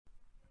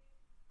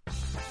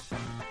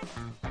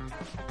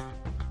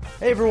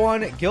Hey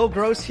everyone, Gil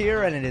Gross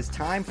here, and it is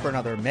time for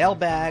another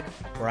mailbag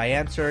where I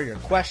answer your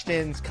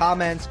questions,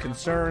 comments,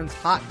 concerns,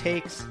 hot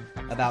takes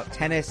about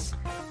tennis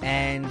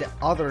and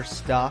other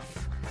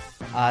stuff.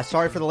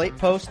 Sorry for the late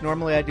post.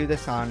 Normally I do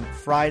this on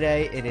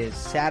Friday. It is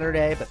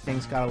Saturday, but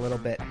things got a little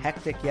bit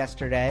hectic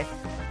yesterday.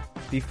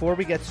 Before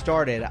we get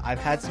started, I've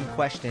had some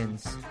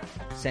questions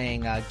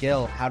saying,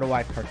 Gil, how do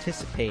I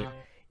participate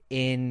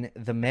in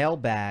the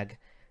mailbag?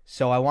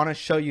 So I want to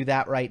show you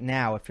that right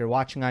now. If you're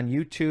watching on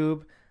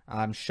YouTube,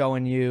 I'm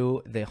showing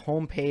you the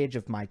homepage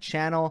of my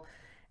channel,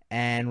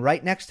 and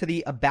right next to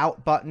the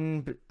About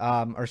button,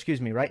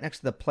 right next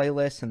to the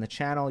playlist and the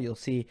channel, you'll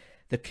see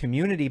the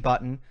Community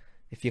button.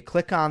 If you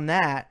click on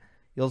that,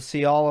 you'll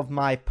see all of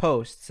my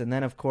posts, and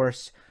then, of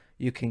course,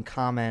 you can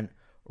comment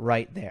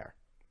right there.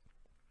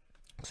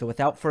 So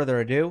without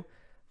further ado,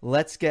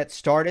 let's get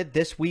started.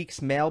 This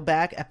week's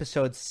mailbag,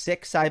 episode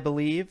 6, I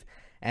believe,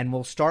 and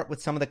we'll start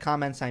with some of the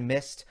comments I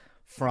missed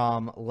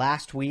from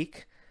last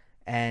week.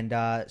 And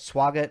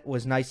Swagat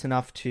was nice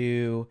enough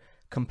to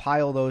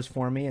compile those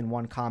for me in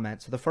one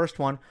comment. So the first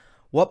one,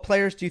 what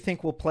players do you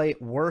think will play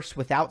worse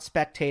without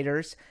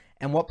spectators,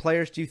 and what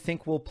players do you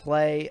think will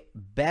play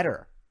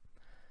better?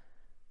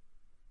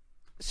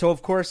 So,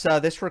 of course,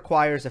 this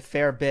requires a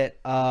fair bit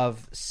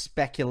of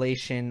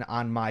speculation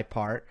on my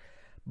part.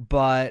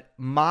 But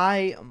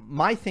my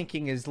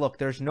thinking is, look,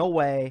 there's no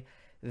way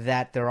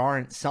that there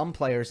aren't some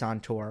players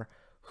on tour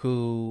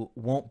who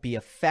won't be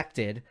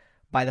affected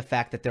by the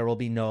fact that there will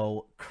be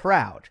no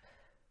crowd.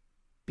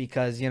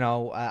 Because,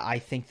 I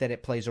think that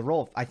it plays a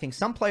role. I think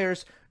some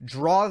players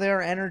draw their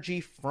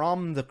energy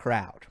from the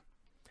crowd.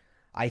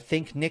 I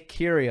think Nick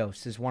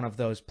Kyrgios is one of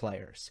those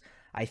players.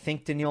 I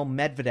think Daniil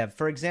Medvedev,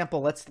 for example,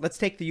 let's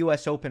take the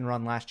U.S. Open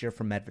run last year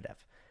for Medvedev.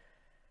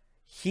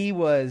 He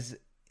was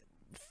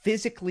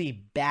physically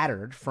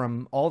battered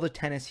from all the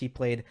tennis he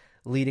played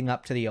leading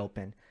up to the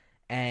Open.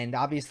 And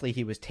obviously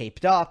he was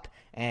taped up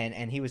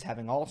and he was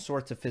having all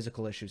sorts of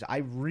physical issues. I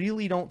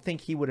really don't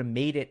think he would have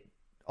made it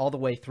all the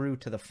way through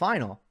to the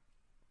final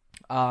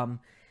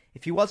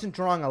if he wasn't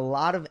drawing a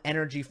lot of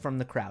energy from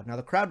the crowd. Now,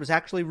 the crowd was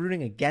actually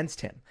rooting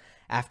against him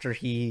after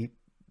he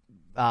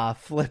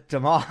flipped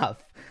him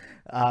off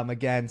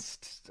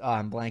against,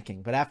 I'm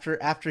blanking, but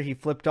after he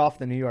flipped off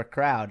the New York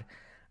crowd,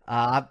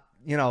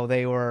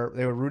 they were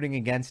rooting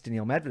against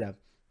Daniil Medvedev.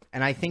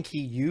 And I think he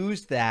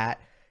used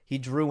that. He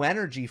drew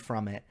energy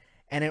from it.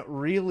 And it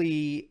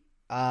really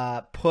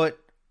put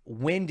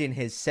wind in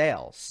his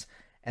sails.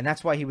 And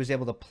that's why he was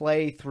able to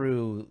play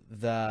through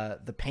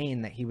the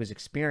pain that he was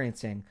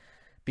experiencing,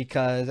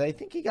 because I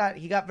think he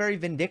got very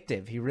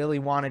vindictive. He really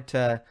wanted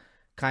to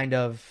kind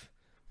of,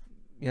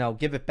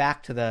 give it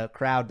back to the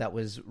crowd that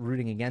was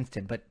rooting against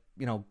him. But,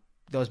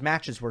 those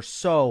matches were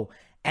so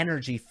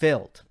energy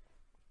filled.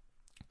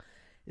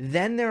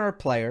 Then there are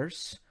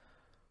players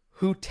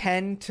who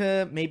tend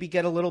to maybe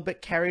get a little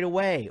bit carried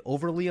away,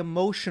 overly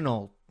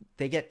emotional.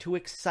 They get too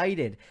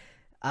excited.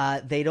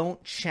 They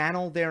don't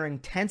channel their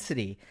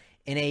intensity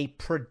in a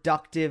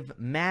productive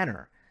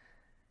manner.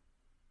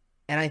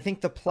 And I think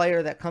the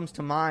player that comes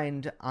to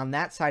mind on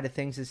that side of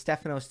things is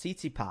Stefanos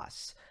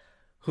Tsitsipas,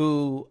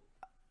 who,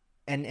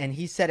 and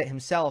he said it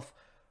himself,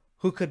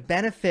 who could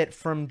benefit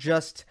from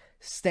just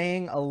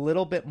staying a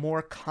little bit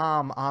more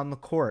calm on the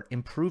court,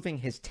 improving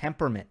his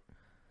temperament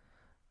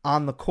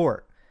on the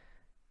court,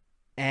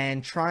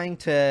 and trying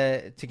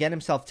to get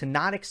himself to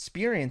not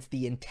experience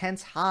the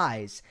intense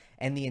highs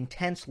and the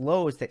intense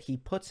lows that he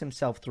puts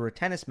himself through a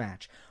tennis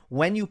match.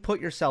 When you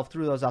put yourself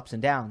through those ups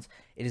and downs,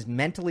 it is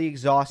mentally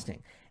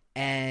exhausting.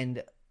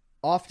 And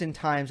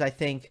oftentimes I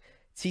think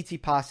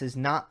Tsitsipas is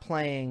not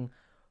playing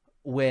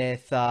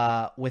with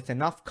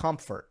enough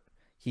comfort.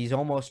 He's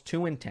almost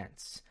too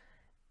intense.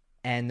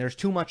 And there's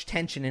too much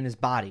tension in his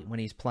body when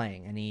he's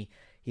playing. And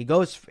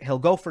he'll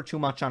go for too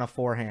much on a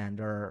forehand,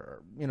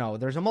 or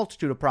there's a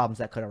multitude of problems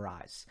that could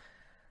arise.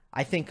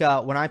 I think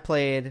when I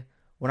played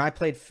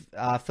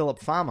Philip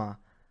Fama,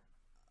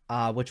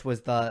 which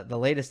was the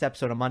latest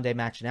episode of Monday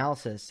Match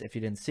Analysis, if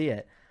you didn't see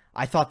it,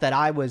 I thought that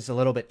I was a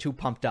little bit too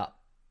pumped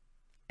up,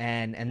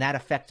 and that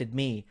affected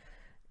me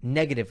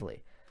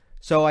negatively.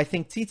 So I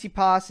think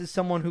Tsitsipas is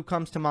someone who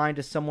comes to mind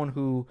as someone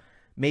who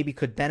maybe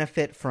could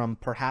benefit from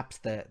perhaps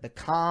the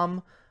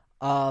calm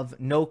of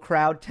no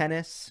crowd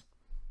tennis.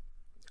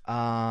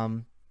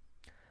 I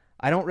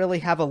don't really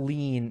have a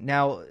lean.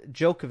 Now,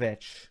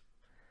 Djokovic,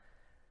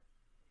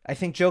 I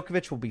think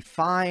Djokovic will be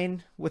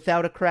fine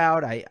without a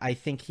crowd. I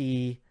think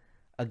he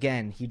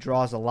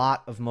draws a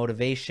lot of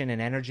motivation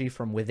and energy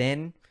from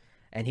within,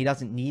 and he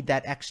doesn't need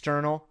that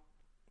external.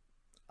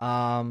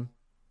 Zverev,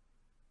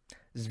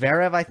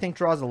 I think,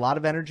 draws a lot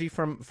of energy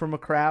from a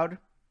crowd.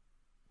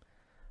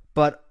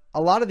 But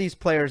a lot of these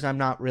players, I'm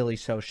not really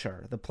so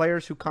sure. The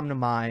players who come to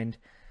mind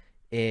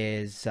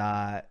is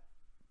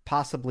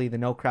possibly the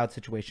no crowd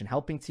situation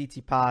helping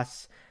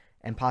Tsitsipas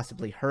and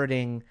possibly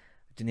hurting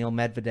Daniil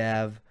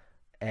Medvedev,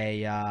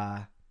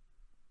 a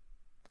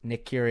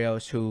Nick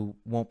Kyrgios who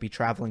won't be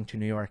traveling to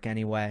New York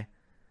anyway.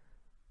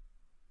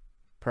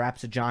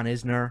 Perhaps a John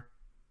Isner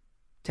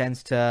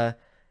tends to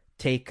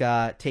take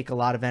a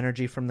lot of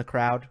energy from the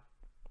crowd,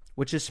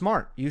 which is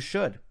smart. You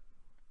should.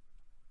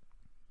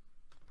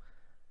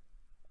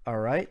 All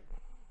right.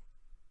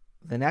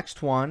 The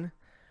next one.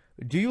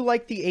 Do you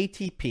like the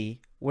ATP,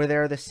 where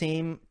there are the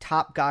same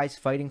top guys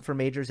fighting for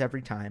majors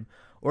every time,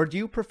 or do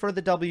you prefer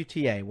the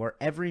WTA, where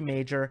every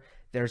major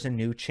there's a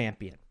new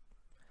champion?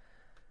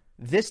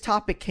 This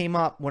topic came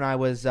up when I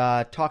was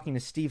talking to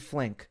Steve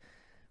Flink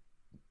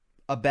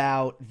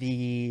about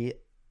the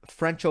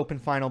French Open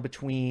final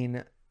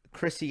between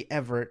Chrissy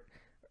Evert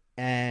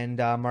and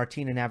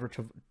Martina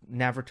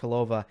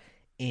Navratilova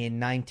in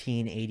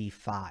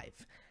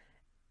 1985.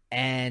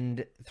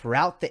 And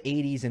throughout the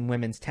 80s in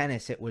women's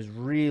tennis, it was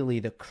really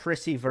the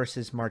Chrissy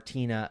versus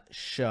Martina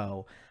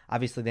show.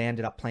 Obviously, they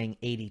ended up playing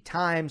 80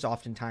 times,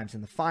 oftentimes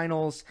in the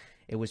finals.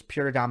 It was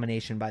pure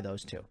domination by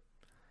those two.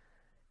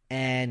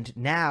 And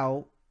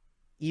now,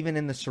 even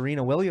in the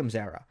Serena Williams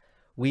era,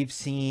 we've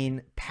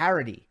seen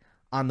parity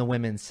on the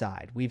women's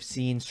side. We've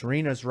seen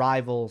Serena's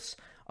rivals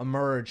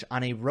emerge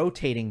on a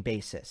rotating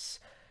basis.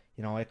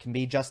 You know, it can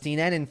be Justine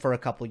Henin for a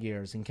couple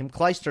years and Kim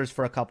Clijsters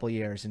for a couple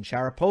years, and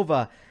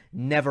Sharapova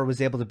never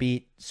was able to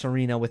beat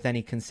Serena with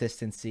any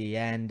consistency.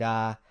 And,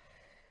 now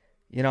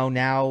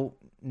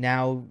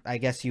I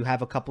guess you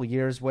have a couple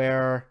years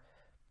where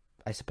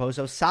I suppose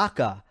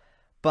Osaka,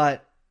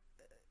 but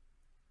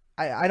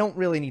I don't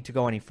really need to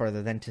go any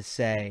further than to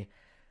say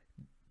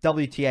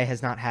WTA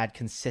has not had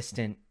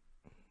consistent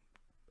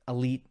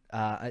elite.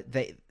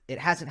 It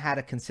hasn't had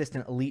a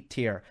consistent elite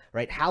tier,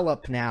 right?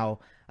 Halep now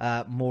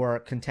more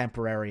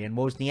contemporary, and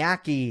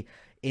Wozniacki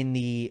in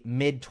the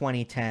mid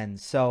 2010s.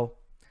 So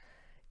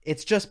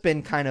it's just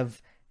been kind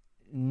of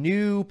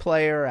new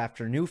player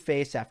after new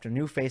face after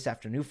new face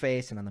after new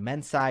face. And on the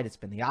men's side, it's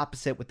been the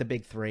opposite with the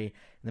big three and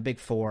the big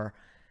four.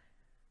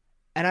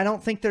 And I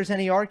don't think there's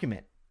any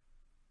argument.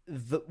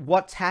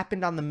 What's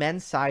happened on the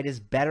men's side is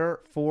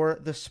better for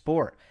the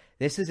sport.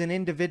 This is an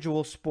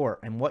individual sport,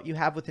 and what you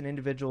have with an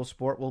individual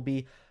sport will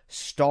be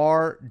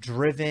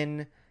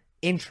star-driven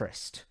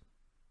interest.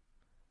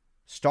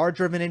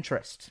 Star-driven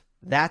interest.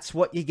 That's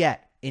what you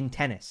get in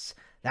tennis.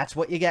 That's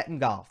what you get in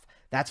golf.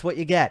 That's what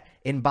you get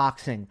in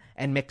boxing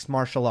and mixed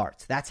martial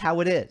arts. That's how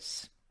it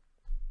is.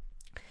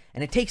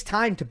 And it takes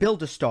time to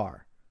build a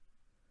star.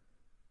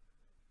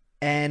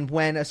 And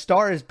when a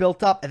star is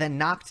built up and then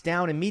knocked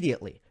down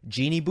immediately,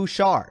 Jeannie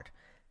Bouchard,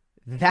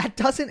 that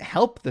doesn't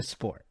help the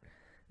sport.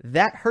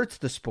 That hurts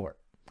the sport.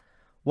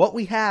 What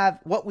we've had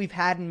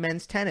in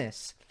men's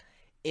tennis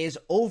is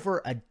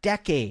over a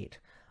decade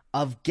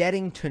of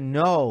getting to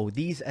know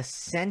these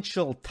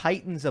essential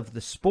titans of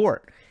the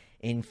sport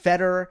in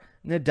Federer,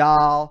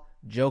 Nadal,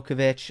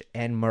 Djokovic,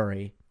 and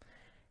Murray.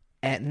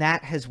 And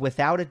that is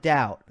without a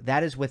doubt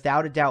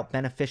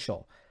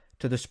beneficial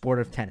to the sport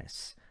of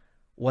tennis.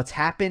 What's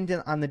happened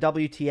on the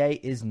WTA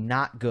is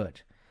not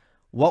good.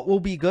 What will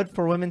be good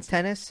for women's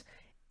tennis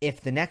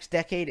if the next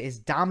decade is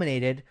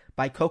dominated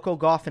by Coco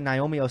Gauff and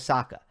Naomi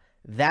Osaka?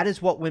 That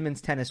is what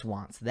women's tennis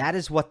wants. That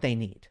is what they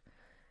need.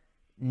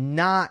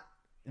 Not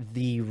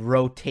the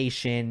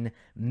rotation,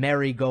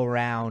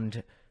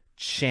 merry-go-round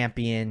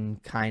champion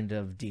kind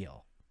of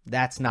deal.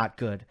 That's not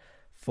good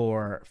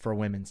for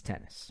women's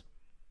tennis.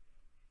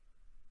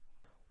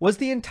 Was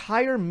the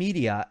entire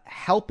media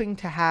helping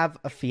to have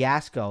a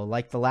fiasco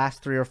like the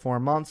last 3 or 4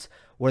 months,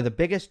 where the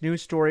biggest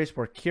news stories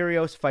were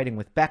Kyrgios fighting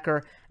with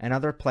Becker and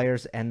other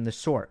players and the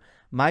sort?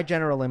 My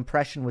general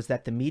impression was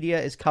that the media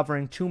is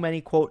covering too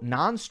many, quote,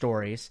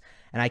 non-stories,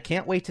 and I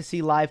can't wait to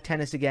see live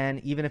tennis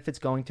again, even if it's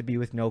going to be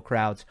with no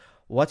crowds.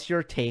 What's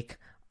your take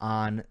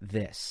on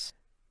this?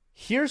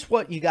 Here's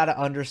what you got to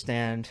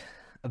understand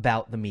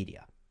about the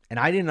media. And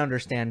I didn't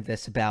understand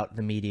this about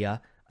the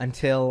media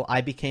until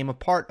I became a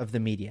part of the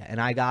media and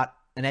I got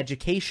an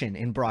education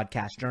in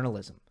broadcast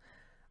journalism.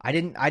 I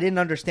didn't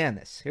understand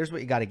this. Here's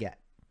what you got to get.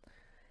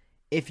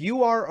 If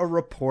you are a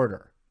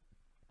reporter,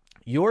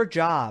 your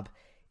job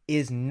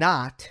is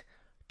not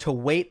to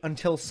wait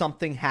until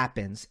something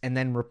happens and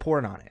then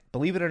report on it.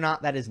 Believe it or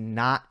not, that is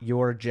not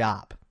your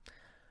job.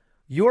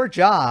 Your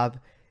job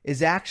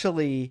is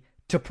actually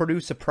to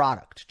produce a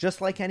product, just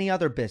like any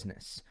other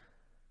business,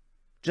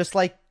 just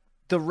like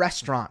the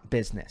restaurant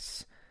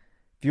business.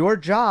 If your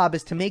job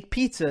is to make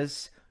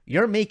pizzas,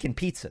 you're making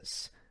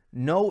pizzas.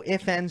 No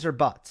ifs, ands, or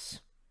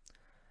buts.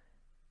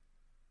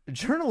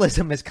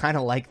 Journalism is kind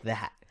of like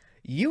that.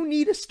 You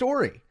need a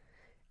story.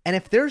 And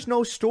if there's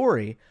no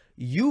story,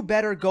 you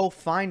better go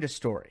find a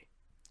story.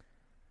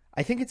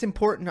 I think it's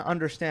important to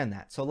understand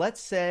that. So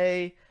let's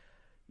say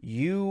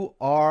you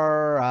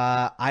are,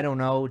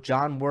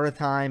 John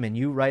Wertheim, and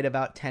you write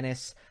about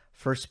tennis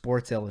for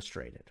Sports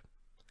Illustrated.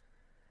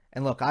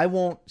 And look, I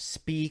won't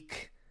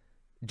speak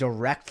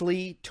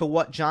directly to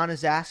what John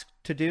is asked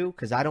to do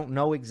because I don't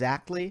know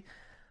exactly,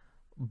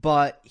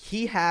 but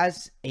he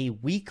has a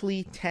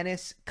weekly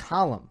tennis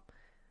column.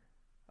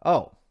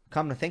 Oh,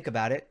 come to think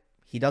about it,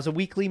 he does a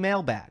weekly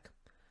mailbag.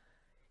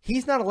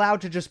 He's not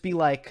allowed to just be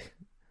like,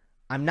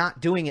 I'm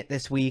not doing it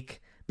this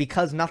week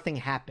because nothing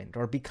happened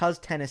or because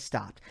tennis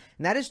stopped.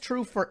 And that is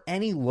true for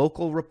any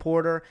local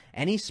reporter,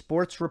 any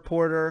sports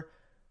reporter,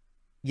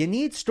 You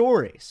need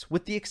stories,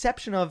 with the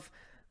exception of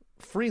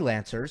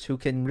freelancers who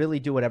can really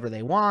do whatever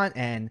they want,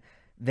 and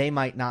they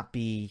might not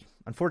be,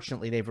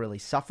 unfortunately, they've really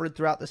suffered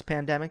throughout this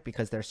pandemic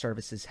because their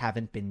services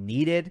haven't been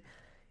needed.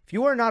 If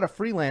you are not a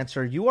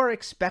freelancer, you are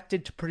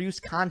expected to produce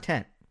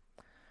content.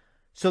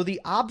 So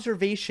the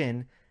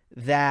observation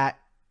that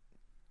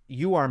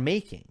you are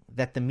making,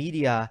 that the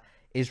media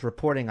is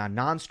reporting on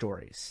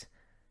non-stories,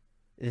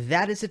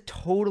 that is a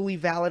totally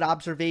valid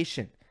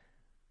observation.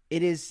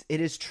 It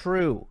is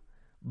true,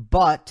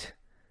 but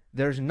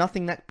there's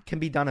nothing that can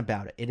be done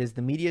about it. It is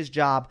the media's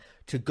job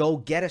to go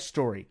get a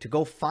story, to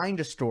go find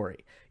a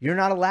story. You're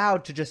not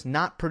allowed to just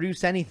not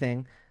produce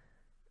anything.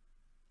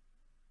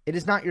 It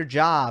is not your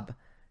job.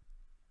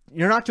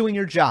 You're not doing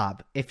your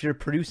job if you're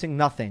producing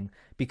nothing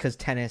because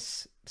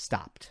tennis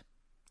stopped.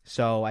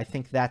 So I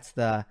think that's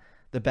the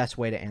best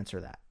way to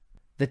answer that.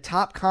 The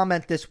top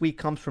comment this week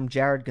comes from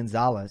Jared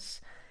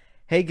Gonzalez.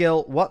 Hey,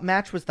 Gil, what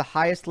match was the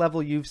highest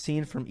level you've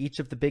seen from each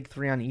of the big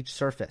three on each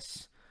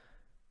surface?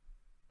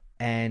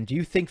 And do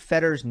you think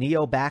Federer's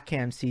neo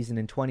backhand season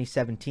in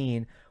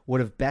 2017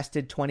 would have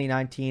bested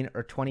 2019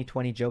 or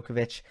 2020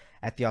 Djokovic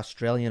at the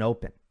Australian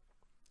Open?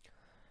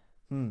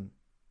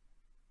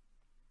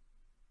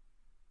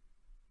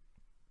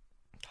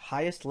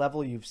 Highest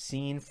level you've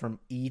seen from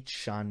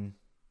each on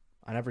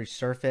every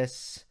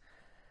surface.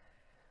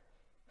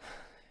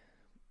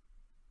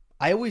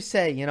 I always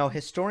say,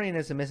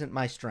 historianism isn't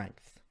my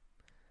strength.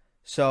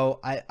 So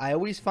I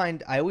always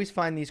find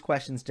these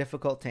questions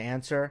difficult to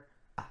answer.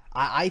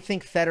 I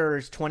think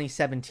Federer's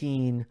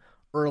 2017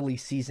 early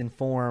season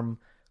form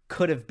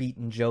could have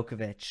beaten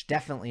Djokovic,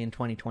 definitely in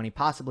 2020,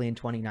 possibly in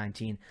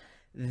 2019.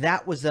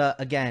 That was a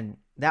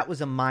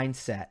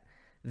mindset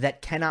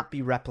that cannot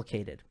be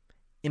replicated.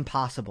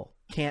 Impossible.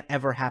 Can't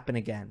ever happen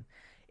again.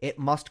 It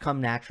must come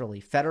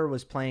naturally. Federer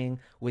was playing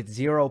with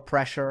zero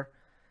pressure.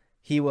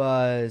 He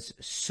was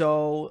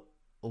so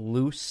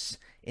loose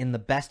in the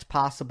best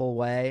possible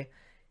way,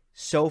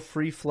 so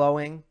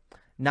free-flowing,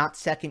 not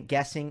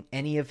second-guessing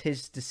any of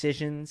his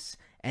decisions,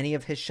 any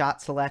of his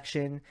shot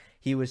selection.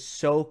 He was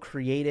so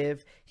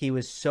creative. He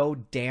was so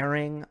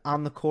daring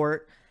on the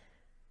court.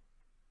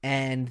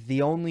 And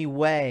the only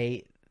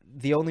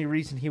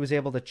reason he was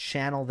able to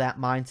channel that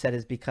mindset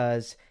is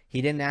because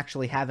he didn't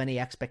actually have any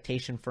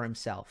expectation for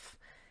himself.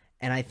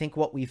 And I think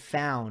what we've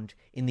found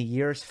in the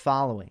years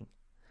following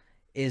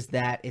is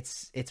that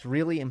it's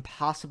really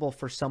impossible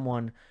for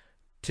someone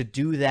to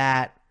do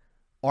that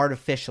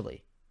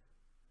artificially.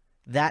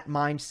 That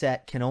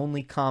mindset can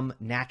only come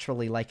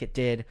naturally, like it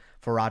did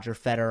for Roger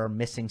Federer,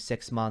 missing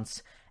 6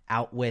 months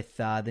out with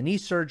the knee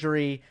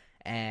surgery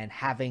and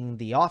having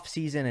the off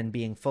season and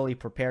being fully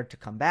prepared to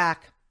come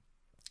back,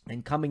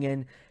 and coming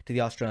in to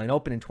the Australian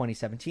Open in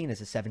 2017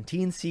 as a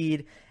 17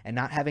 seed and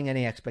not having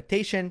any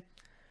expectation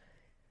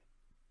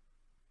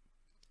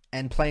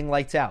and playing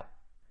lights out.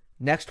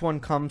 Next one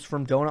comes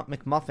from Donut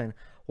McMuffin.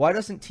 Why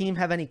doesn't Team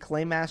have any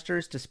clay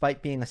masters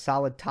despite being a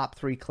solid top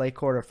 3 clay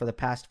courter for the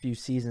past few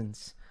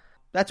seasons?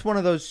 That's one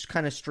of those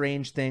kind of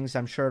strange things.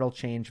 I'm sure it'll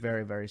change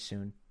very, very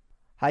soon.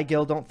 Hi,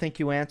 Gil. Don't think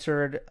you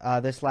answered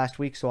this last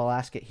week, so I'll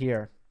ask it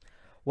here.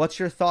 What's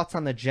your thoughts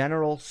on the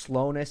general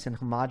slowness and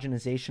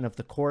homogenization of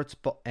the courts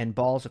and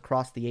balls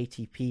across the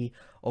ATP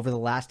over the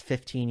last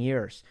 15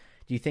 years?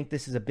 Do you think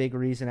this is a big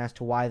reason as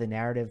to why the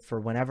narrative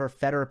for whenever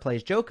Federer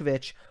plays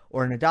Djokovic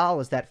or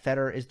Nadal is that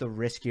Federer is the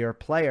riskier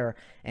player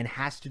and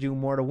has to do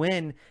more to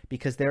win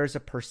because there is a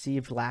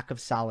perceived lack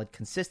of solid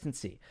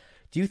consistency?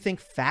 Do you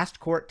think fast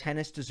court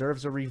tennis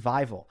deserves a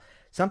revival?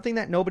 Something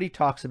that nobody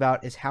talks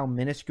about is how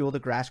minuscule the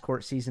grass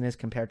court season is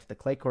compared to the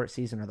clay court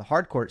season or the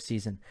hard court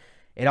season.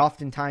 It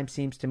oftentimes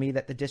seems to me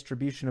that the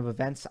distribution of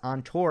events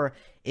on tour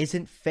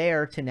isn't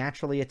fair to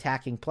naturally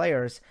attacking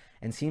players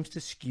and seems to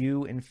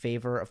skew in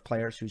favor of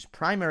players whose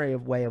primary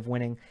way of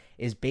winning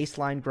is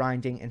baseline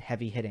grinding and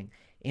heavy hitting.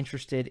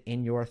 Interested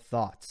in your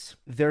thoughts.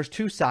 There's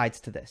two sides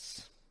to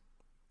this.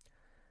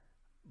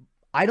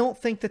 I don't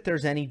think that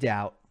there's any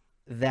doubt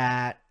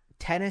that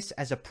tennis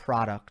as a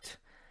product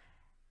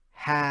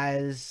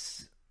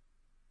it's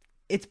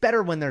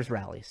better when there's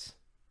rallies.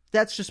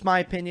 That's just my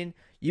opinion.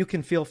 You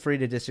can feel free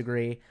to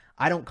disagree.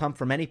 I don't come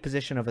from any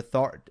position of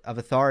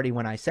authority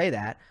when I say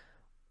that.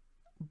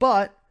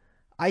 But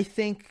I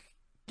think,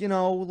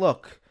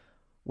 look,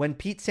 when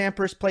Pete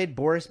Sampras played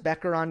Boris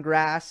Becker on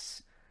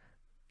grass,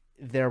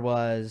 there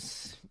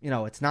was,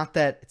 it's not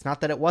that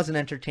it wasn't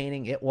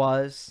entertaining. It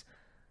was.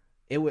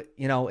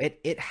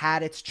 It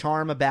had its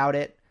charm about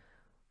it.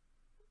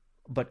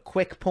 But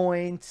quick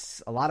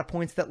points, a lot of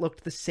points that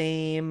looked the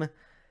same,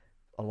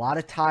 a lot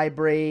of tie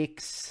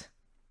breaks.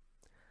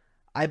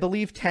 I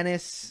believe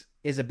tennis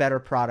is a better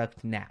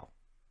product now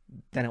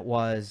than it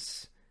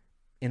was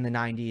in the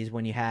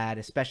 90s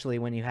especially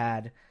when you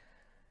had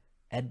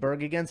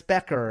Edberg against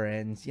Becker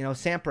and,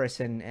 Sampras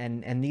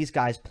and these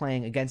guys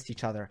playing against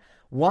each other.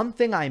 One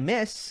thing I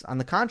miss, on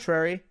the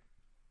contrary,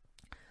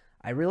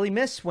 I really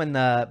miss when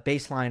the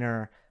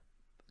baseliner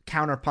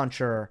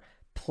counterpuncher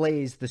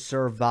plays the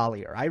serve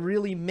volleyer. I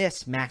really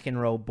miss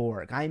McEnroe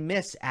Borg. I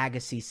miss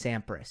Agassi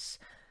Sampras.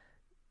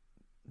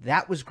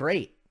 that was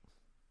great.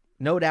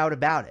 No doubt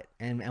about it.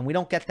 And we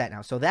don't get that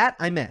now. So that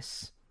I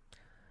miss.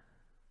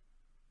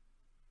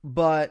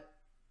 But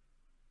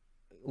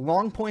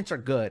long points are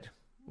good.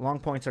 Long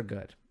points are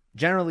good,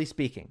 generally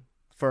speaking,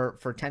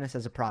 for tennis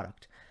as a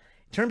product.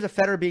 In terms of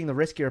Federer being the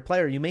riskier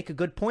player, you make a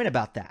good point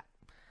about that.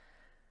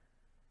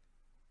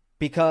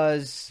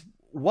 Because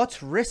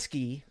what's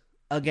risky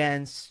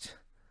against,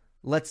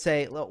 let's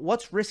say,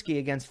 what's risky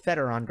against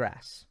Federer on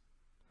grass?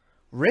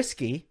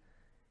 Risky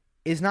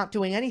is not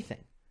doing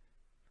anything.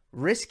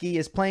 Risky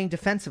is playing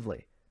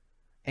defensively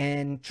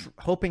and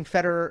hoping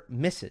Federer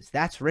misses.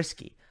 That's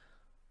risky.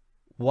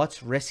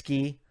 What's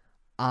risky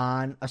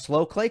on a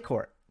slow clay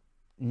court?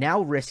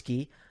 Now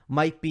risky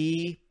might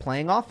be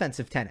playing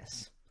offensive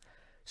tennis.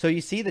 So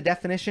you see the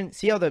definition,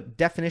 see how the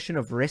definition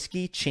of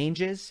risky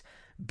changes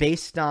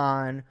based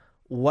on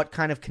what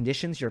kind of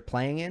conditions you're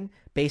playing in,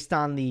 based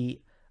on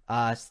the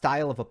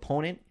style of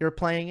opponent you're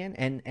playing in.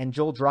 And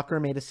Joel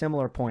Drucker made a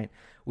similar point.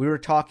 We were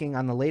talking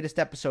on the latest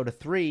episode of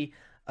 3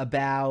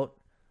 about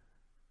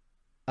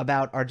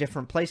our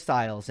different play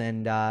styles.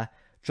 And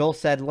Joel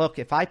said, look,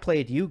 if I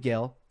played you,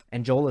 Gil,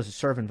 and Joel is a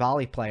serve and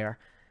volley player,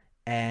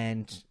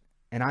 and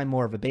I'm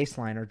more of a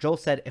baseliner. Joel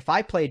said, if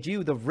I played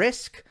you, the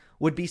risk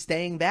would be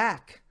staying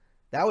back.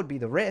 That would be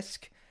the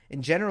risk.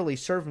 And generally,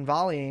 serve and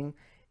volleying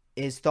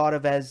is thought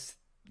of as,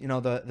 the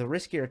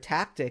riskier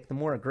tactic, the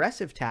more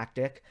aggressive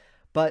tactic,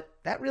 but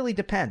that really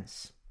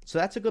depends. So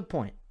that's a good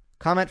point.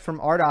 Comment from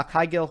Ardoc.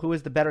 Hi, Gil. Who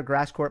is the better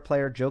grass court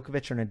player,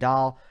 Djokovic or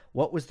Nadal?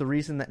 What was the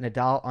reason that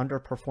Nadal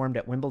underperformed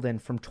at Wimbledon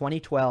from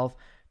 2012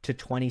 to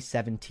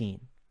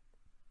 2017?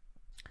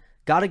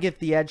 Got to give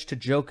the edge to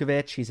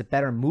Djokovic. He's a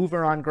better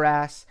mover on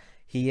grass.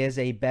 He is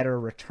a better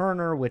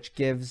returner, which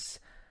gives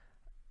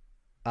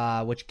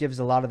a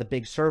lot of the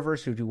big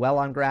servers who do well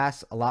on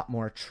grass a lot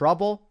more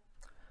trouble.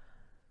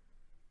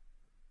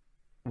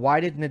 Why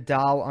did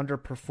Nadal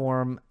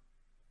underperform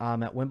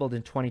at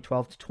Wimbledon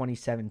 2012 to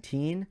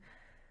 2017?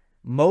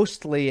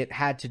 Mostly it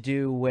had to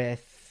do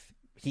with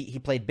he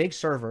played big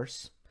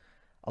servers,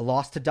 a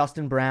loss to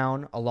Dustin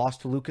Brown, a loss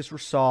to Lucas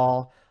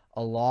Rosol,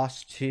 a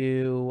loss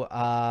to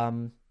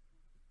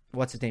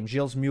what's his name?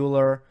 Gilles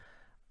Muller.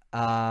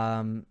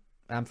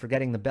 I'm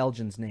forgetting the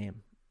Belgian's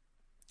name.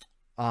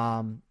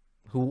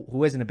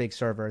 Who isn't a big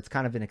server. It's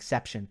kind of an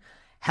exception.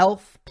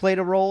 Health played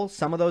a role.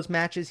 Some of those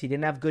matches, he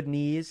didn't have good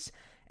knees,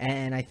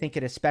 and I think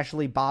it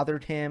especially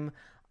bothered him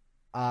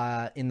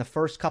in the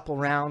first couple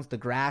rounds. The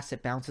grass,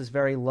 it bounces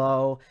very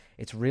low.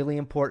 It's really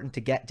important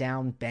to get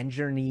down, bend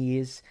your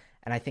knees,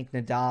 and I think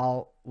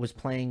Nadal was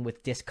playing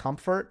with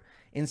discomfort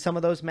in some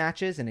of those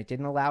matches, and it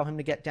didn't allow him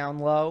to get down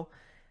low,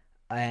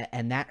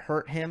 and that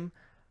hurt him.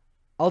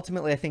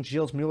 Ultimately, I think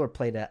Gilles Muller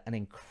played an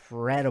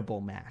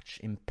incredible match,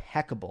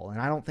 impeccable,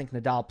 and I don't think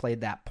Nadal played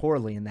that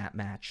poorly in that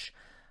match.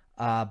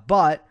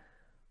 But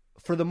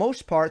for the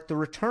most part, the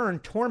return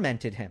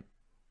tormented him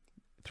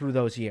through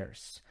those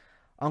years.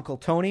 Uncle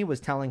Tony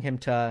was telling him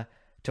to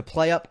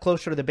play up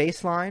closer to the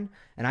baseline,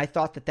 and I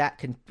thought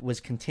that was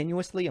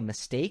continuously a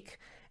mistake,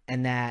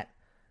 and that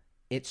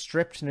it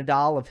stripped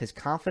Nadal of his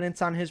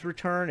confidence on his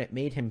return. It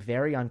made him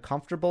very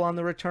uncomfortable on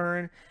the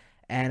return,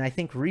 and I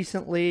think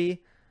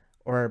recently,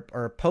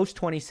 or post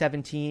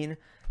 2017,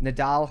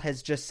 Nadal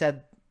has just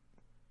said,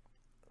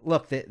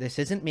 look, this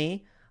isn't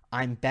me.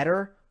 I'm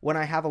better when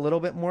I have a little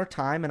bit more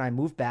time and I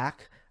move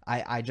back.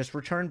 I just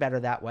return better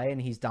that way,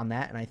 and he's done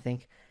that, and I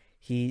think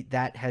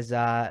that has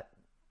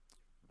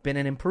been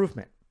an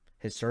improvement.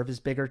 His serve is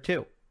bigger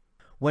too.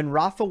 When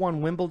Rafa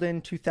won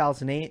Wimbledon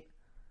 2008,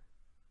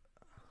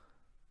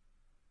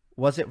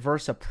 was it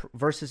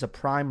versus a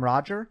prime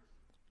Roger?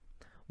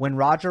 When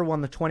Roger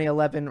won the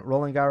 2011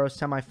 Roland Garros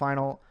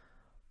semifinal,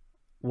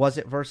 was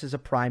it versus a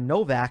prime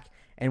Novak?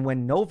 And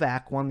when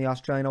Novak won the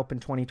Australian Open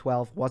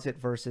 2012, was it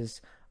versus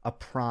a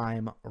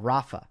prime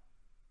Rafa?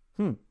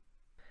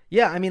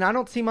 Yeah, I mean, I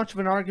don't see much of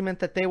an argument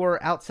that they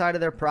were outside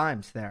of their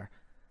primes there.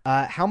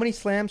 How many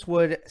slams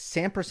would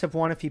Sampras have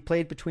won if he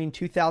played between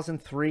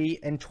 2003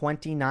 and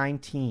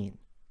 2019?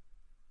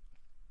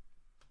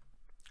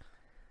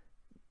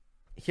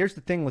 Here's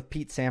the thing with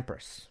Pete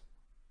Sampras.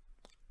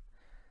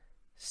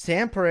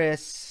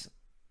 Sampras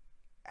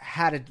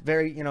had a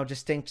very,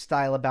 distinct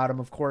style about him.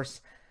 Of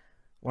course,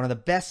 one of the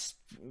best,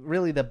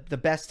 really the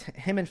best,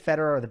 him and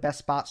Federer are the best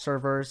spot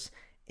servers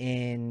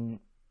in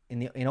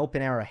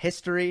Open era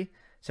history.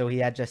 So he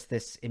had just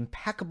this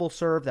impeccable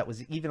serve that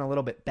was even a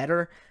little bit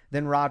better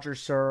than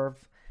Roger's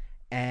serve.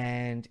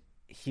 And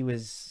he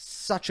was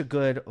such a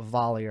good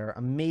volleyer,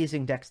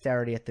 amazing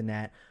dexterity at the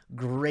net,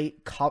 great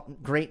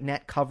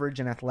net coverage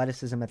and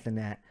athleticism at the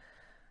net.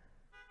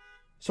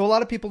 So a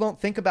lot of people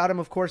don't think about him,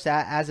 of course,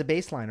 as a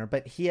baseliner,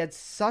 but he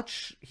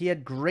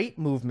had great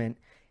movement.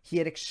 He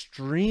had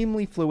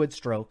extremely fluid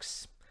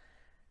strokes.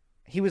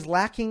 He was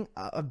lacking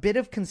a bit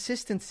of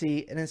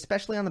consistency, and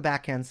especially on the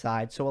backhand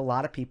side. So a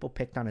lot of people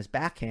picked on his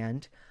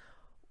backhand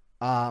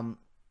in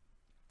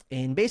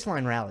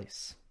baseline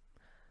rallies.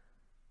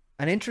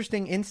 An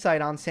interesting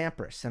insight on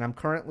Sampras, and I'm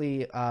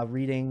currently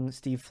reading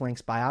Steve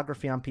Flink's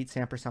biography on Pete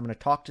Sampras. I'm going to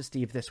talk to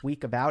Steve this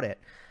week about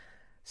it.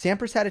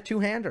 Sampras had a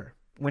two-hander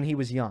when he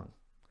was young.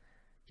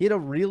 He had a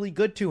really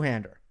good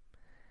two-hander.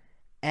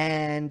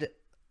 And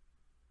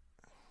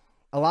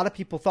a lot of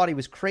people thought he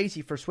was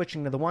crazy for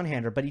switching to the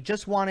one-hander, but he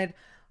just wanted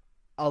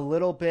a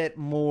little bit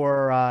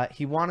more.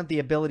 He wanted the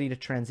ability to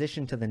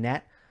transition to the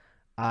net.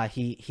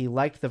 He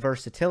liked the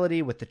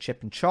versatility with the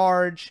chip and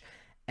charge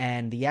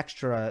and the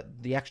extra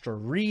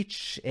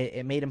reach.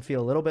 It made him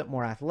feel a little bit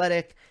more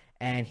athletic,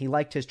 and he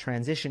liked his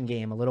transition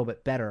game a little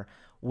bit better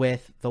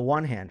with the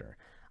one-hander.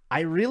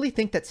 I really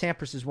think that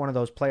Sampras is one of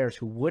those players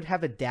who would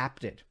have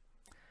adapted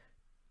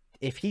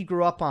if he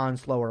grew up on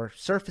slower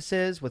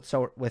surfaces with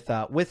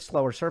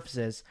slower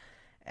surfaces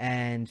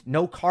and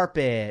no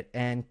carpet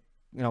and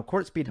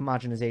court speed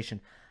homogenization.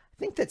 I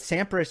think that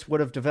Sampras would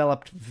have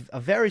developed a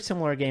very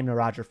similar game to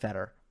Roger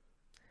Federer,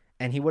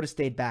 and he would have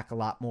stayed back a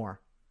lot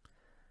more.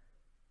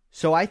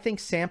 So I think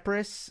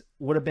Sampras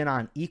would have been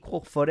on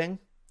equal footing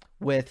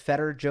with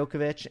Federer,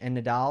 Djokovic, and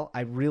Nadal.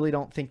 I really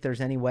don't think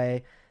there's any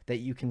way that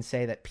you can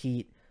say that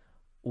Pete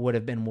would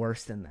have been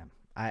worse than them.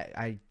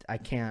 I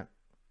can't.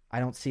 I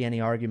don't see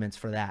any arguments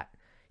for that.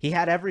 He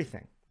had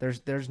everything.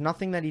 There's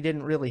nothing that he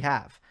didn't really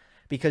have,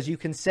 because you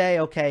can say,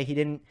 okay, he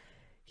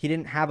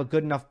didn't have a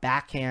good enough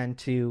backhand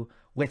to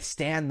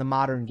withstand the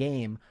modern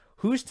game.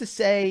 Who's to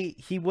say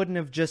he wouldn't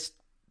have just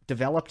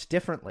developed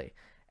differently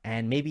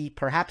and maybe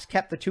perhaps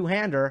kept the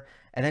two-hander,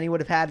 and then he would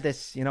have had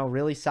this,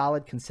 really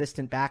solid,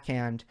 consistent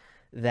backhand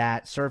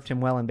that served him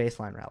well in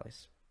baseline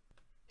rallies.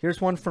 Here's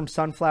one from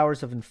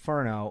Sunflowers of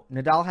Inferno.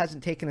 Nadal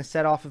hasn't taken a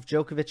set off of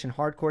Djokovic in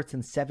hard courts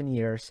in 7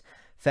 years.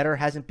 Federer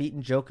hasn't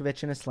beaten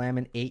Djokovic in a slam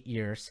in 8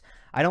 years.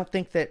 I don't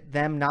think that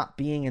them not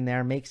being in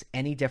there makes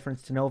any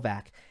difference to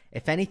Novak.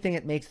 If anything,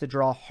 it makes the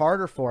draw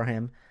harder for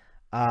him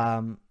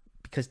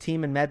because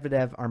Thiem and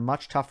Medvedev are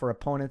much tougher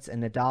opponents,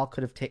 and Nadal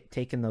could have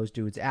taken those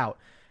dudes out.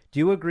 Do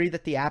you agree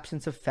that the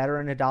absence of Federer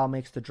and Nadal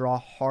makes the draw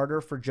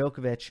harder for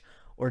Djokovic,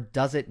 or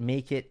does it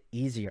make it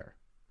easier?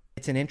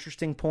 It's an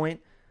interesting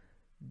point.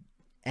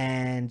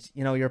 And,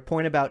 your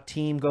point about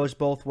Thiem goes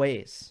both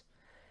ways,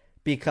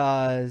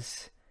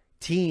 because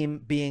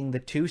Thiem being the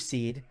 2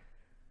 seed,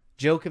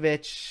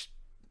 Djokovic,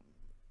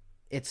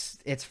 it's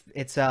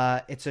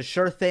a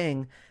sure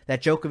thing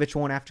that Djokovic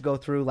won't have to go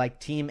through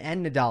like Thiem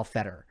and Nadal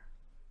Federer.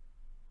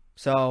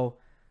 So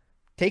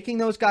taking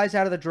those guys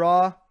out of the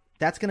draw,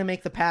 that's going to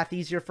make the path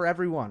easier for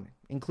everyone,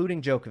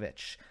 including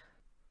Djokovic.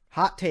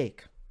 Hot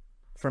take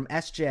from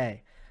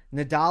SJ.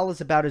 Nadal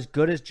is about as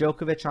good as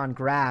Djokovic on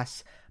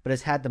grass, but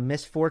has had the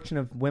misfortune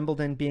of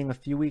Wimbledon being a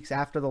few weeks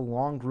after the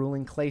long,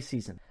 grueling clay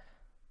season.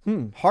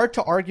 Hard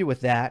to argue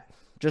with that,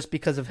 just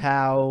because of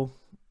how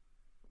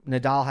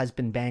Nadal has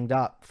been banged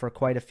up for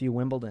quite a few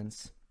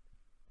Wimbledons.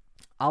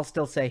 I'll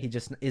still say he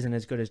just isn't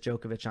as good as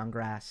Djokovic on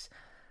grass.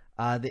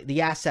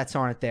 The assets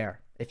aren't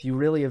there. If you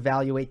really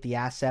evaluate the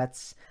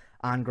assets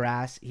on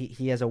grass,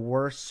 he has a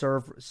worse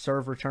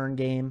serve return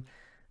game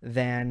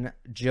than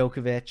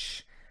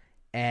Djokovic,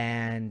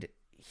 and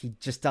he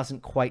just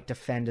doesn't quite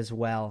defend as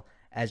well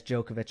as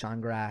Djokovic on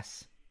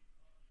grass.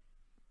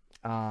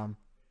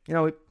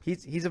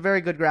 He's a very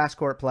good grass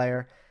court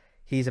player.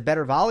 He's a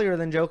better volleyer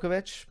than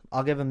Djokovic.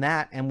 I'll give him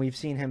that, and we've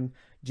seen him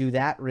do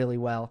that really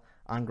well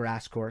on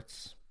grass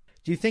courts.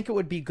 Do you think it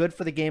would be good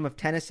for the game of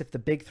tennis if the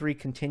big three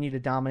continue to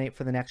dominate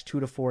for the next 2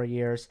 to 4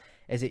 years?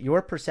 Is it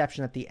your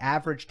perception that the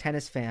average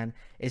tennis fan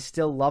is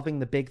still loving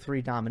the big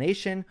three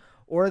domination,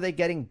 or are they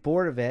getting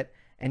bored of it?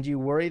 And do you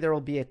worry there will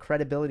be a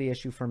credibility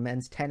issue for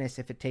men's tennis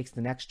if it takes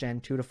the next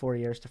gen 2 to 4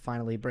 years to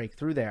finally break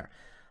through there?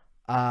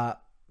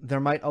 There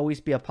might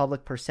always be a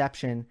public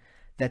perception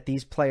that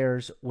these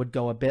players would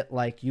go a bit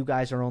like, you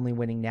guys are only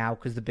winning now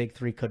because the big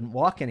three couldn't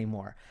walk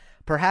anymore.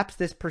 Perhaps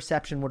this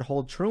perception would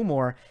hold true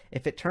more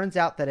if it turns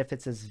out that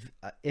it's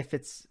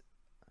Zverev,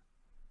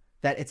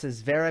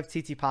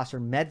 Tsitsipas,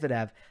 or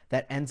Medvedev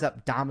that ends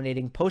up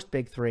dominating post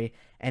Big Three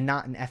and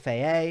not an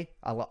FAA.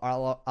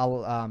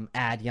 I'll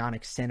add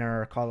Jannik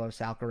Sinner or Carlos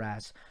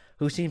Alcaraz,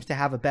 who seems to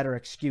have a better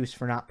excuse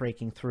for not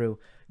breaking through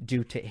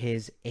due to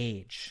his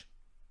age.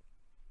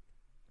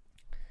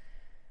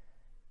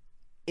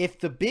 If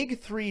the Big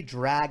Three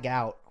drag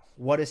out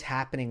what is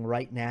happening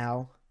right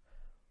now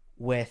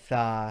with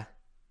the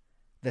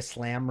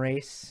slam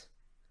race,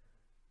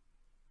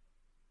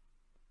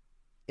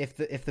 if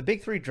the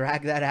Big Three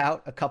drag that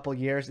out a couple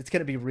years, it's going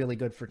to be really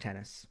good for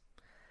tennis.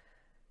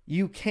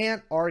 You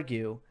can't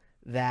argue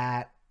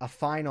that a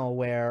final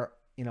where,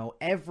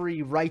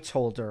 every rights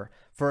holder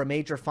for a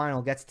major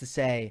final gets to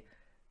say,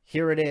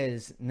 here it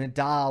is,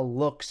 Nadal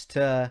looks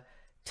to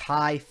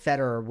tie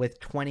Federer with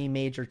 20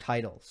 major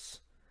titles.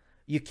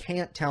 You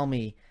can't tell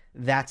me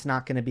that's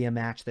not going to be a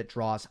match that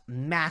draws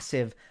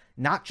massive,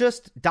 not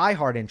just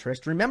diehard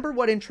interest. Remember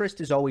what interest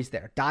is always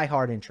there.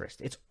 Diehard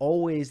interest. It's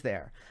always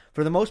there.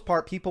 For the most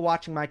part, people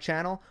watching my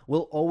channel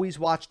will always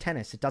watch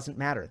tennis. It doesn't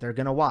matter. They're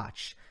going to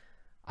watch.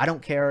 I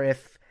don't care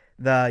if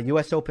the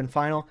U.S. Open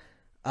final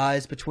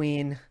is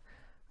between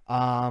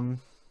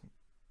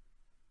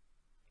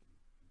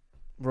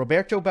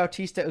Roberto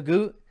Bautista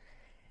Agut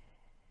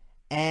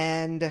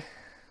and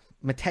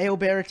Matteo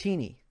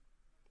Berrettini.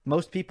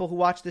 Most people who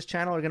watch this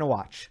channel are going to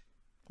watch.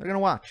 They're going to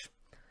watch.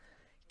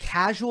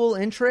 Casual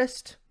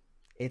interest,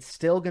 it's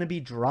still going to be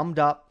drummed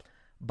up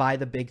by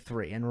the big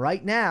three. And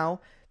right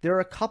now, there are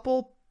a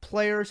couple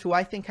players who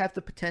I think have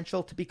the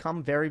potential to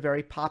become very,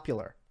 very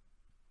popular.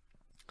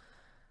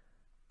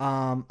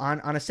 On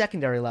a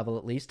secondary level,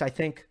 at least, I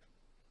think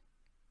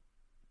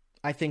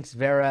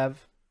Zverev,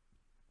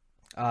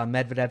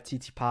 Medvedev,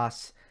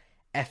 Tsitsipas,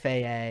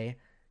 FAA,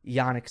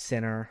 Jannik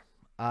Sinner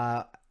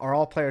are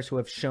all players who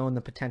have shown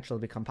the potential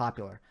to become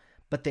popular,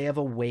 but they have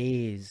a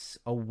ways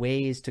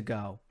to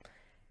go.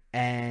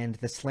 And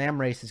the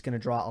slam race is going to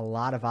draw a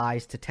lot of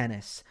eyes to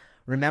tennis.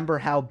 Remember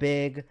how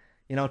big,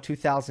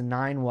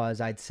 2009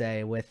 was, I'd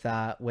say, with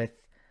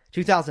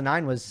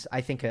 2009 was,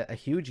 I think, a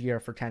huge year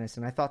for tennis.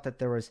 And I thought that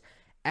there was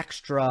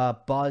extra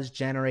buzz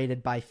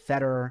generated by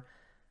Federer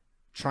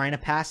trying to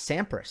pass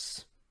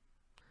Sampras.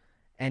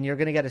 And you're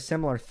going to get a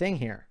similar thing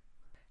here.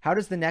 How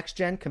does the next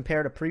gen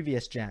compare to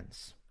previous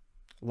gens?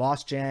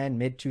 Lost gen,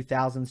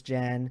 mid-2000s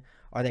gen,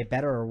 are they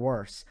better or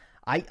worse?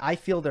 I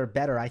feel they're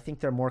better. I think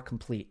they're more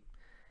complete.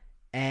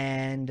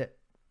 And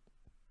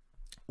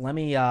let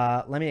me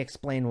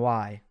explain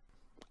why.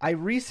 I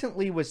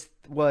recently was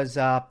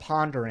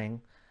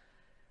pondering,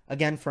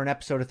 again for an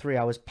episode of 3,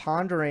 I was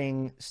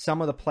pondering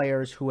some of the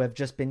players who have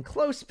just been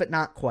close but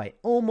not quite,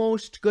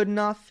 almost good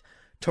enough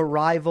to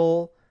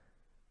rival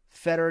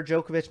Federer,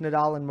 Djokovic,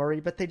 Nadal, and Murray,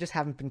 but they just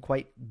haven't been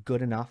quite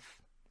good enough,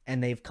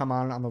 and they've come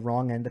on the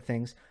wrong end of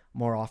things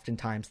more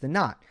oftentimes than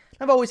not.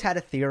 I've always had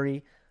a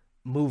theory.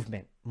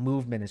 Movement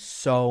is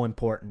so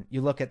important.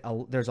 You look at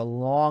there's a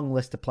long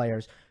list of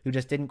players who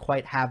just didn't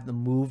quite have the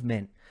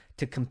movement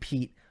to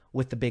compete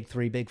with the big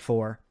 3, big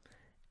 4,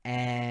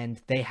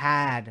 and they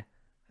had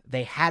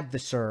the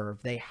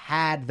serve, they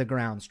had the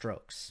ground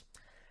strokes.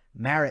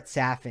 Marat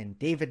Safin,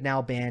 David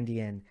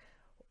Nalbandian,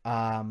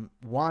 Juan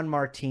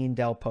Martín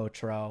del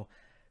Potro,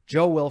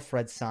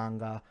 Jo-Wilfried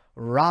Tsonga,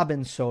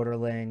 Robin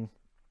Soderling,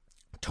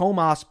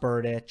 Tomas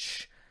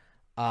Berdych,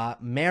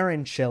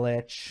 Marin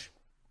Cilic.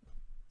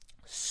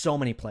 So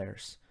many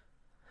players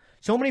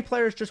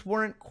just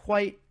weren't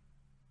quite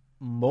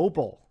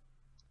mobile.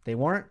 They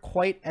weren't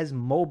quite as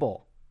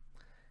mobile.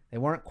 They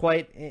weren't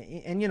quite,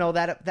 and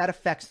that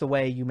affects the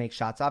way you make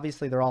shots.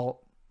 Obviously, they're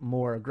all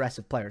more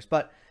aggressive players,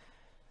 but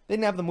they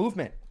didn't have the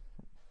movement.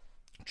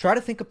 Try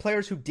to think of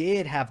players who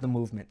did have the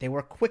movement. They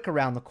were quick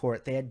around the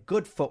court. They had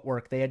good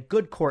footwork. They had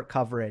good court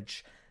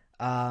coverage.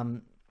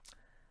 Far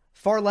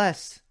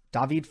less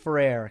David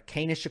Ferrer,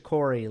 Kei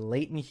Nishikori,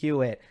 Leighton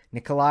Hewitt,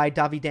 Nikolai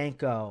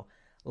Davydenko.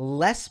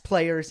 Less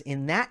players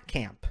in that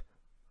camp.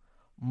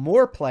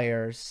 More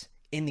players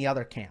in the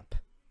other camp.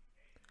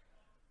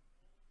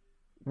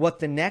 What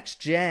the next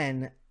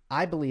gen,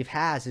 I believe,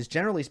 has is,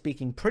 generally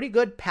speaking, pretty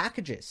good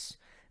packages.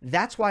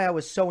 That's why I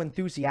was so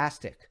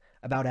enthusiastic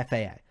about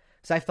FAA.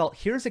 Because I felt,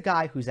 here's a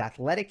guy who's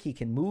athletic, he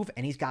can move,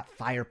 and he's got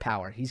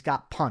firepower. He's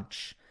got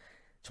punch.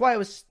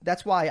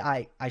 That's why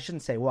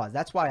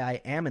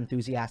I am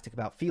enthusiastic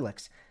about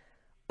Felix.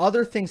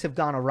 Other things have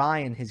gone awry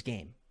in his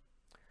game.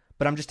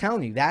 But I'm just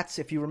telling you,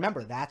 if you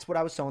remember, that's what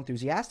I was so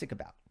enthusiastic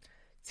about.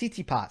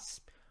 Tsitsipas,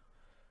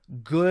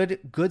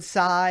 good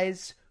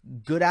size,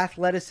 good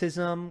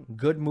athleticism,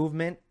 good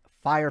movement,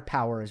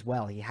 firepower as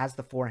well. He has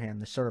the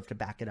forehand, the serve to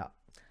back it up.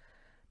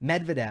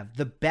 Medvedev,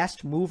 the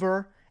best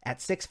mover at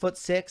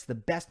 6'6", the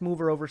best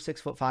mover over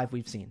 6'5"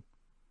 we've seen.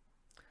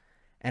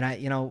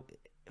 And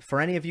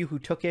for any of you who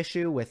took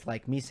issue with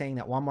me saying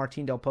that Juan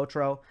Martín del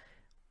Potro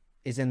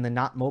is in the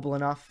not mobile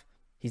enough,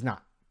 he's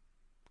not.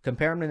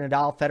 Compare him to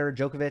Nadal, Federer,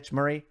 Djokovic,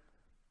 Murray,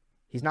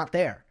 he's not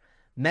there.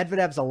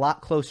 Medvedev's a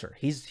lot closer.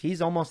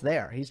 He's almost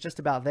there. He's just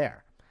about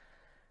there.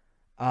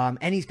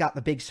 And he's got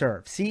the big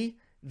serve. See,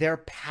 they're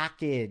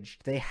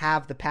packaged. They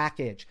have the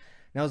package.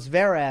 Now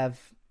Zverev,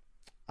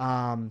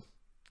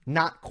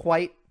 not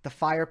quite the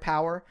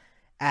firepower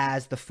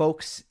as the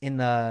folks in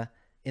the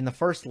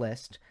first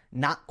list,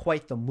 not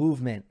quite the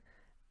movement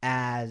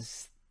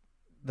as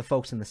the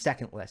folks in the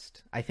second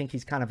list. I think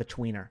he's kind of a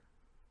tweener.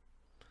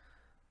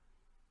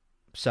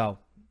 So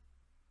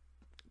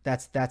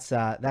that's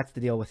the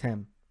deal with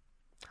him.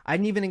 I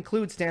didn't even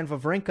include Stan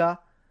Wawrinka.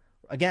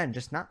 Again,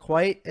 just not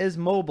quite as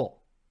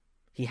mobile.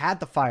 He had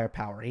the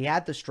firepower. He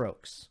had the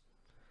strokes.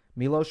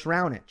 Milos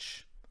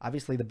Raonic,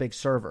 obviously the big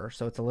server,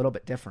 so it's a little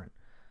bit different.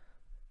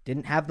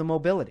 Didn't have the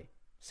mobility.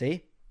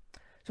 See?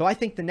 So I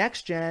think the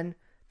next gen,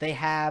 they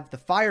have the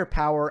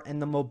firepower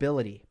and the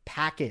mobility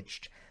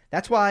packaged.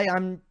 That's why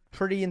I'm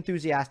pretty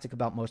enthusiastic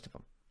about most of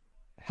them.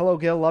 Hello,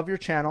 Gil. Love your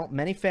channel.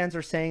 Many fans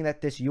are saying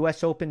that this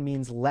U.S. Open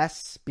means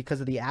less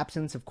because of the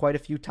absence of quite a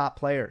few top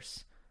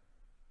players.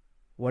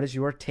 What is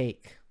your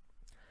take?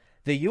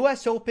 The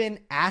U.S. Open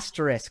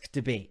asterisk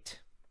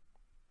debate.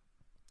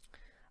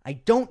 I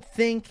don't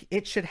think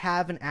it should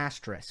have an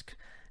asterisk.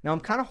 Now, I'm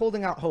kind of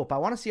holding out hope. I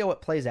want to see how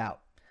it plays out.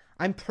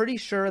 I'm pretty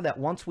sure that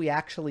once we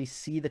actually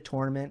see the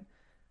tournament,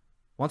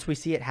 once we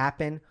see it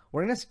happen,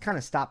 we're going to kind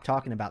of stop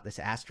talking about this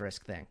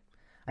asterisk thing.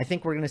 I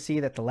think we're going to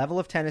see that the level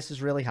of tennis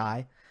is really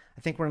high.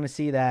 I think we're going to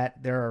see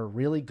that there are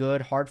really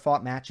good,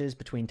 hard-fought matches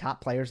between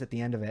top players at the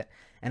end of it.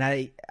 And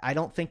I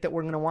don't think that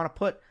we're going to want to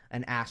put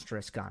an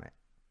asterisk on it.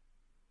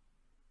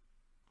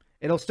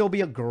 It'll still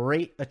be a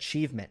great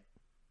achievement.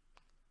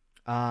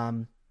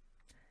 And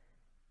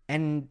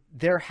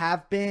there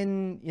have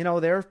been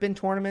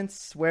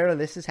tournaments where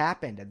this has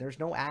happened, and there's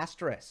no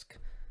asterisk.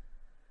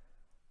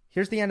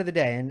 Here's the end of the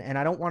day, and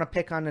I don't want to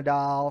pick on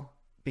Nadal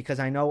because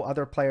I know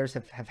other players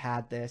have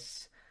had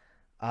this.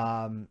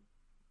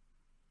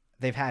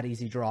 They've had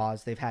easy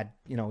draws. They've had,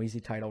 easy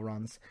title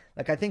runs.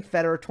 Like, I think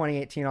Federer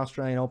 2018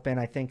 Australian Open.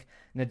 I think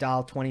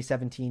Nadal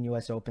 2017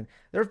 US Open.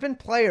 There have been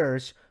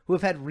players who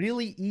have had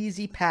really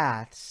easy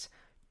paths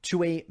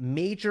to a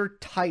major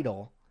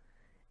title,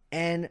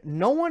 and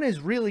no one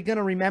is really going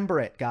to remember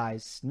it,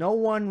 guys. No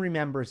one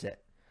remembers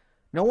it.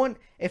 No one,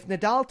 if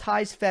Nadal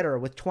ties Federer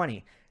with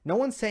 20, no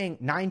one's saying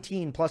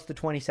 19 plus the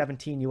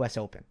 2017 US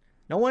Open.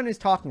 No one is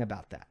talking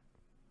about that.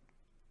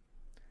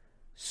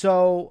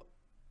 So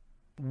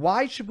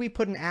why should we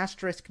put an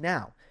asterisk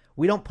now?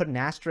 We don't put an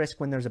asterisk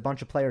when there's a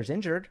bunch of players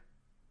injured.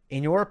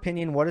 In your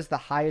opinion, what is the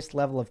highest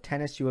level of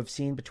tennis you have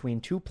seen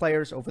between two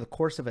players over the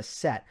course of a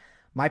set?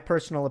 My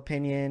personal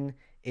opinion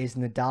is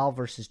Nadal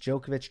versus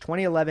Djokovic,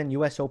 2011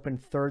 US Open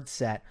third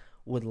set.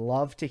 Would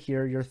love to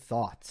hear your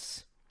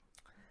thoughts.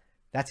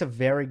 That's a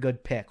very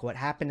good pick. What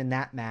happened in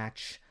that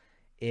match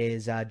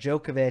is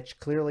Djokovic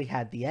clearly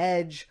had the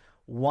edge,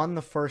 won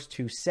the first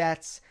two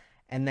sets,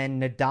 and then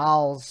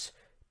Nadal's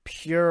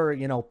pure,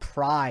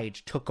 pride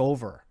took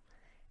over.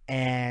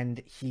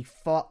 And he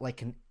fought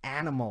like an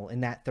animal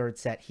in that third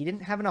set. He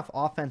didn't have enough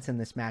offense in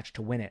this match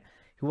to win it.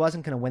 He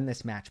wasn't going to win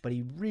this match, but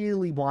he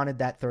really wanted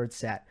that third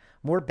set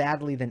more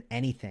badly than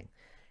anything.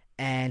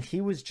 And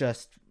he was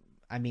just,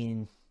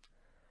 did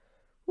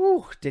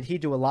he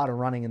do a lot of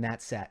running in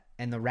that set.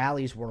 And the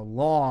rallies were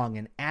long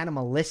and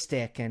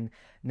animalistic, and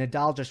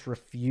Nadal just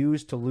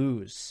refused to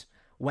lose.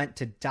 Went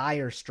to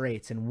dire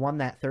straits and won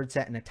that third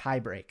set in a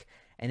tiebreak.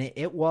 And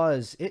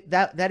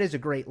that is a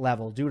great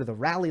level due to the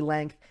rally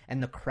length,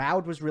 and the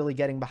crowd was really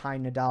getting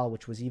behind Nadal,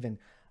 which was even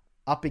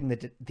upping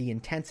the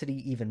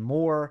intensity even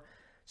more.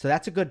 So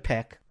that's a good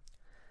pick.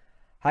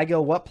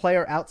 Heigel, what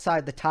player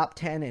outside the top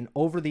 10 and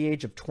over the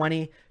age of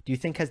 20 do you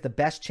think has the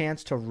best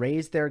chance to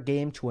raise their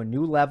game to a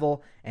new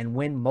level and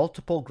win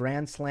multiple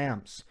Grand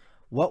Slams?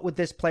 What would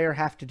this player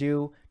have to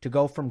do to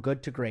go from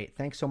good to great?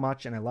 Thanks so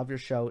much, and I love your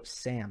show,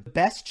 Sam. The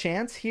best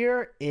chance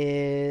here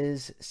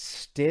is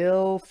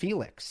still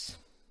Felix.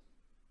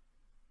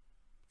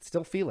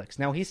 Still Felix.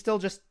 Now, he's still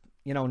just,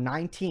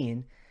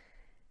 19,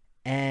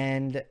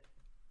 and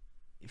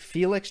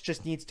Felix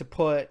just needs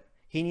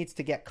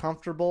to get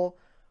comfortable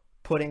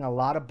putting a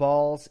lot of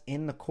balls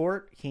in the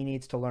court. He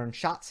needs to learn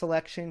shot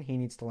selection. He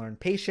needs to learn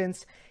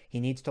patience.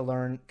 He needs to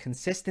learn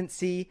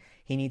consistency.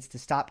 He needs to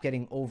stop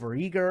getting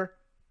overeager.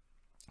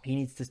 He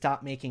needs to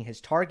stop making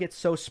his targets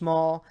so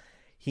small.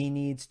 He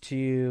needs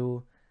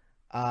to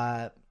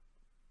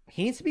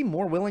be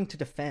more willing to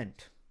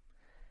defend.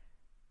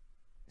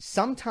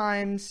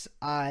 Sometimes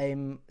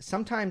I'm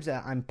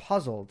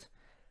puzzled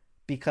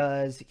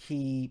because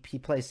he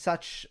plays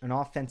such an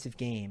offensive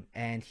game,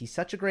 and he's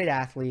such a great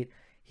athlete.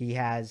 He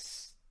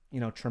has,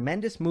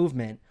 tremendous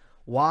movement.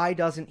 Why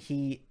doesn't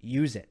he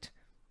use it?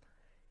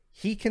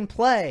 He can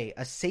play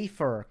a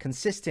safer,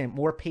 consistent,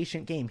 more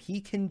patient game.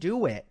 He can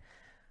do it.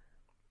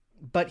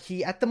 But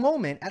at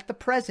the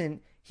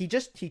present, he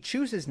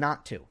chooses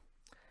not to.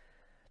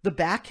 The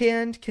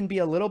backhand can be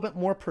a little bit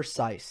more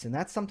precise, and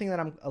that's something that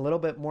I'm a little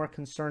bit more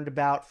concerned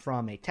about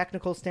from a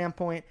technical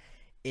standpoint,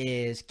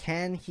 is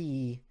can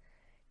he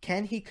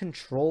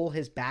control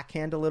his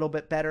backhand a little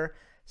bit better?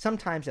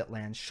 Sometimes it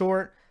lands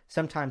short,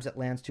 sometimes it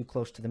lands too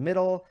close to the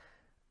middle.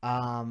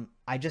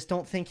 I just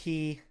don't think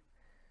he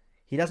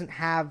doesn't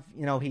have,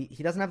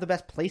 he doesn't have the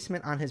best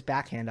placement on his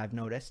backhand, I've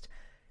noticed.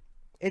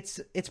 It's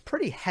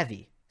pretty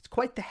heavy. It's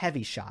quite the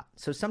heavy shot.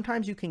 So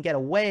sometimes you can get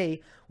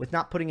away with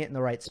not putting it in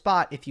the right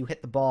spot if you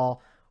hit the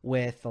ball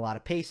with a lot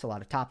of pace, a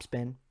lot of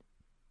topspin.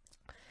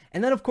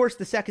 And then, of course,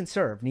 the second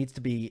serve needs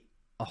to be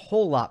a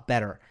whole lot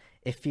better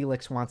if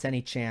Felix wants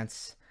any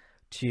chance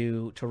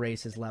to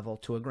raise his level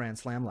to a Grand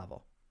Slam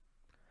level.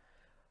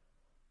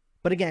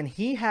 But again,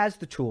 he has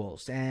the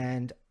tools,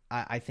 and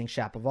I think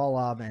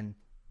Shapovalov and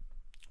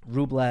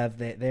Rublev,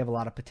 they have a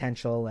lot of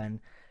potential, and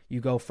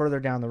you go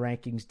further down the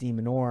rankings, De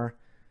Minaur,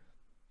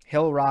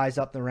 he'll rise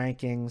up the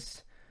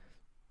rankings.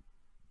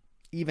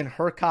 Even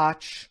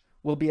Hurkacz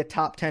will be a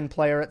top 10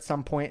 player at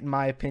some point, in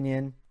my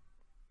opinion.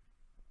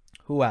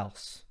 Who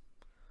else?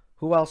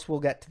 Who else will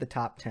get to the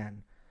top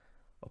 10?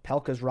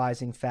 Opelka's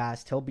rising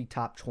fast. He'll be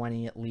top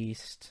 20 at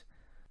least.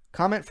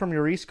 Comment from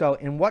Yurisco.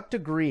 In what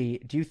degree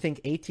do you think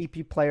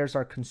ATP players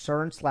are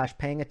concerned /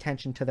 paying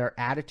attention to their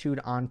attitude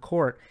on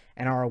court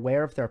and are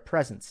aware of their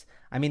presence?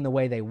 I mean, the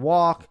way they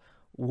walk,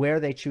 where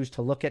they choose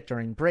to look at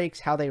during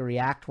breaks, how they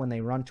react when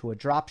they run to a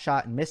drop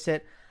shot and miss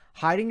it.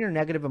 Hiding your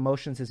negative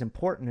emotions is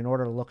important in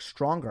order to look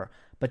stronger,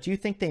 but do you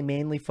think they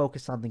mainly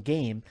focus on the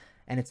game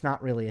and it's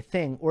not really a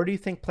thing? Or do you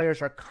think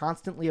players are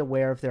constantly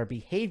aware of their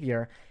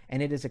behavior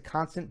and it is a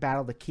constant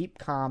battle to keep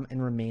calm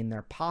and remain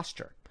their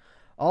posture?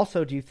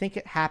 Also, do you think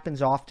it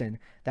happens often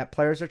that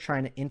players are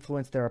trying to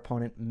influence their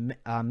opponent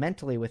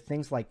mentally with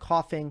things like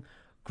coughing,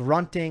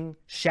 grunting,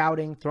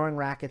 shouting, throwing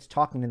rackets,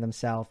 talking to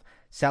themselves,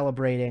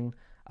 celebrating,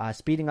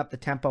 speeding up the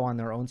tempo on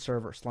their own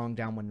serve or slowing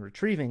down when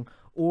retrieving,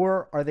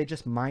 or are they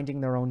just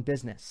minding their own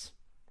business?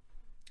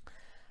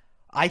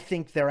 I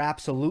think they're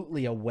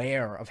absolutely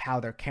aware of how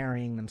they're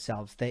carrying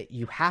themselves. That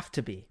you have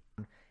to be.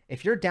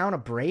 If you're down a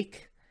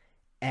break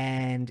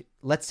and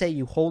let's say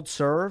you hold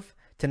serve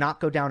to not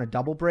go down a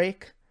double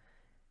break,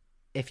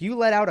 if you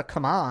let out a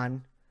come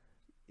on,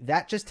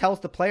 that just tells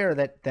the player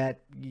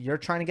that you're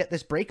trying to get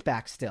this break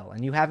back still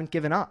and you haven't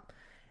given up.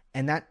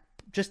 And that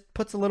just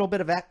puts a little bit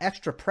of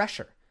extra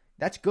pressure.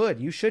 That's good.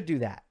 You should do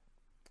that.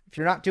 If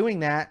you're not doing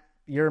that,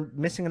 you're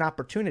missing an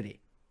opportunity.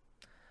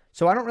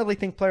 So I don't really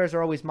think players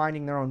are always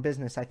minding their own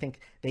business. I think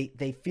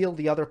they feel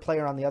the other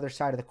player on the other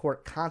side of the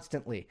court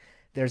constantly.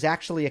 There's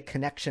actually a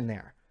connection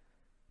there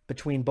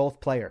between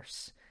both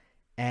players.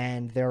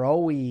 And they're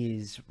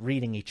always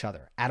reading each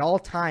other. At all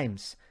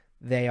times,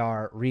 they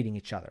are reading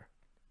each other.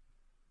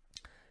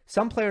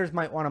 Some players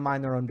might want to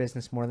mind their own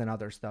business more than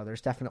others, though.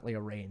 There's definitely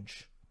a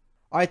range.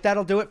 All right,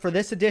 that'll do it for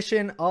this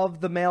edition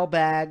of the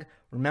Mailbag.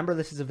 Remember,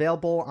 this is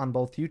available on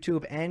both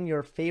YouTube and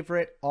your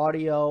favorite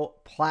audio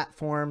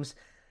platforms.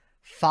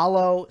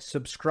 Follow,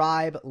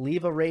 subscribe,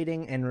 leave a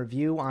rating and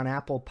review on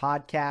Apple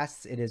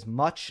Podcasts. It is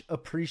much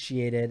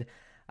appreciated.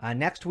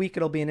 Next week,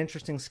 it'll be an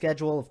interesting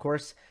schedule. Of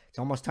course, it's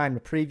almost time to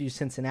preview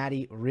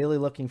Cincinnati. Really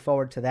looking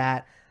forward to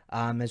that,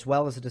 as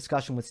well as a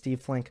discussion with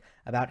Steve Flink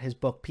about his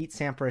book, Pete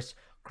Sampras,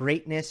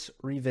 Greatness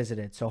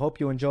Revisited. So hope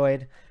you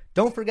enjoyed.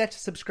 Don't forget to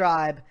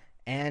subscribe,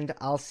 and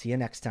I'll see you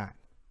next time.